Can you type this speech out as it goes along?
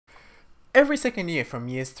Every second year from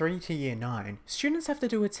years 3 to year 9, students have to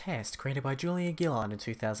do a test created by Julia Gillard in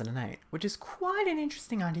 2008, which is quite an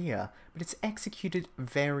interesting idea, but it's executed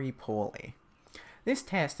very poorly. This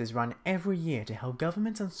test is run every year to help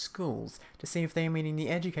governments and schools to see if they are meeting the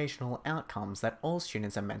educational outcomes that all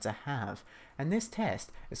students are meant to have, and this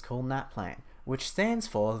test is called NAPLAN, which stands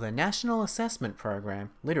for the National Assessment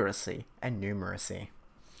Program, Literacy and Numeracy.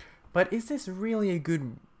 But is this really a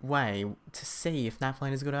good way to see if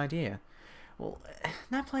NAPLAN is a good idea? Well,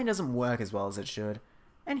 NAPLAN doesn't work as well as it should,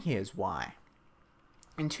 and here's why.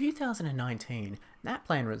 In 2019,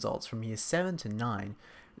 NAPLAN results from years 7 to 9,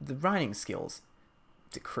 the writing skills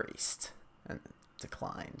decreased and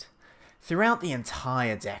declined. Throughout the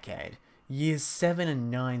entire decade, years 7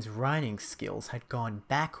 and 9's writing skills had gone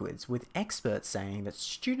backwards, with experts saying that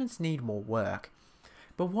students need more work.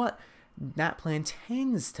 But what NAPLAN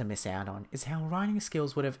tends to miss out on is how writing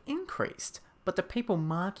skills would have increased, but the people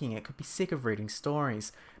marking it could be sick of reading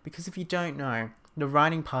stories, because if you don't know, the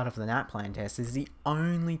writing part of the NAPLAN test is the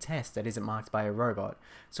only test that isn't marked by a robot,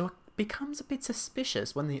 so it becomes a bit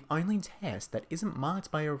suspicious when the only test that isn't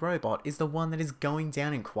marked by a robot is the one that is going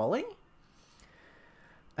down in quality.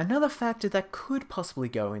 Another factor that could possibly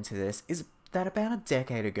go into this is that about a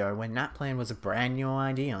decade ago, when NAPLAN was a brand new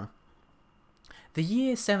idea, the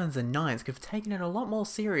year 7s and 9s could have taken it a lot more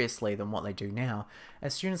seriously than what they do now,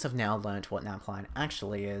 as students have now learnt what NAPLAN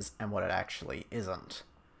actually is and what it actually isn't.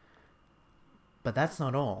 But that's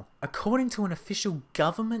not all. According to an official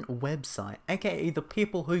government website, aka the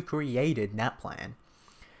people who created NAPLAN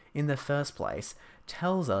in the first place,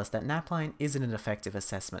 tells us that NAPLAN isn't an effective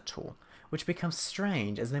assessment tool, which becomes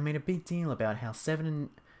strange as they made a big deal about how 7s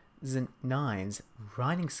and 9s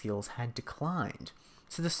writing skills had declined.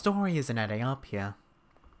 So the story isn't adding up here.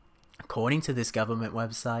 According to this government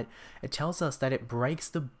website, it tells us that it breaks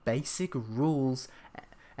the basic rules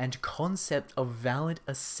and concept of valid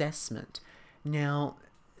assessment. Now,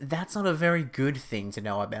 that's not a very good thing to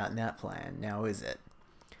know about NAPLAN, now is it?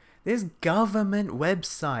 This government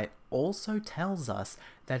website also tells us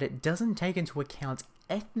that it doesn't take into account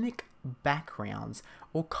ethnic backgrounds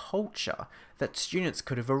or culture that students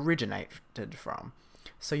could have originated from.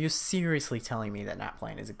 So you're seriously telling me that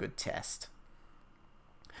NAPLAN is a good test?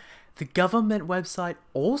 The government website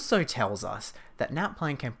also tells us that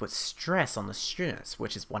NAPLAN can put stress on the students,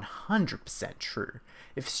 which is 100% true.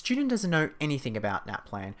 If a student doesn't know anything about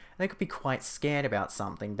NAPLAN, they could be quite scared about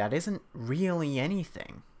something that isn't really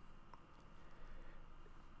anything.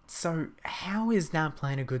 So how is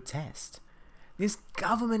NAPLAN a good test? This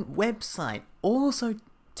government website also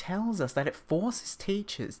tells us that it forces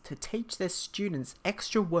teachers to teach their students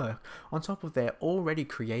extra work on top of their already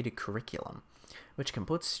created curriculum, which can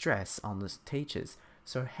put stress on the teachers.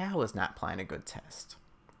 So how is NAPLAN a good test?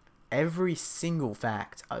 Every single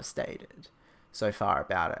fact I've stated so far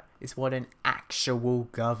about it is what an actual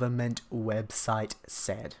government website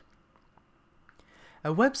said.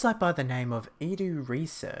 A website by the name of Edu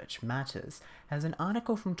Research Matters has an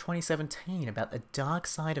article from 2017 about the dark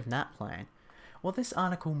side of NAPLAN. What this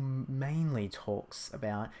article mainly talks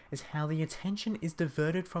about is how the attention is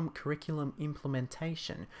diverted from curriculum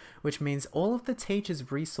implementation, which means all of the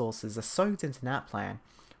teachers' resources are soaked into NAPLAN,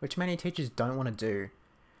 which many teachers don't want to do.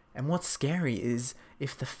 And what's scary is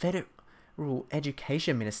if the Federal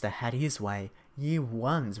Education Minister had his way, year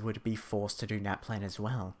 1s would be forced to do NAPLAN as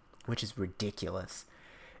well, which is ridiculous.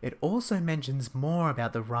 It also mentions more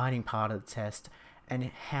about the writing part of the test and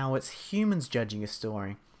how it's humans judging a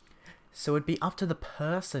story. So it'd be up to the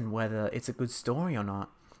person whether it's a good story or not,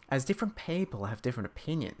 as different people have different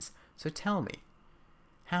opinions. So tell me,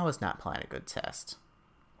 how is NAPLAN a good test?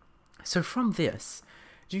 So from this,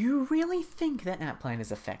 do you really think that NAPLAN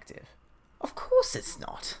is effective? Of course it's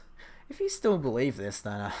not. If you still believe this,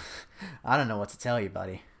 then I don't know what to tell you,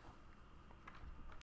 buddy.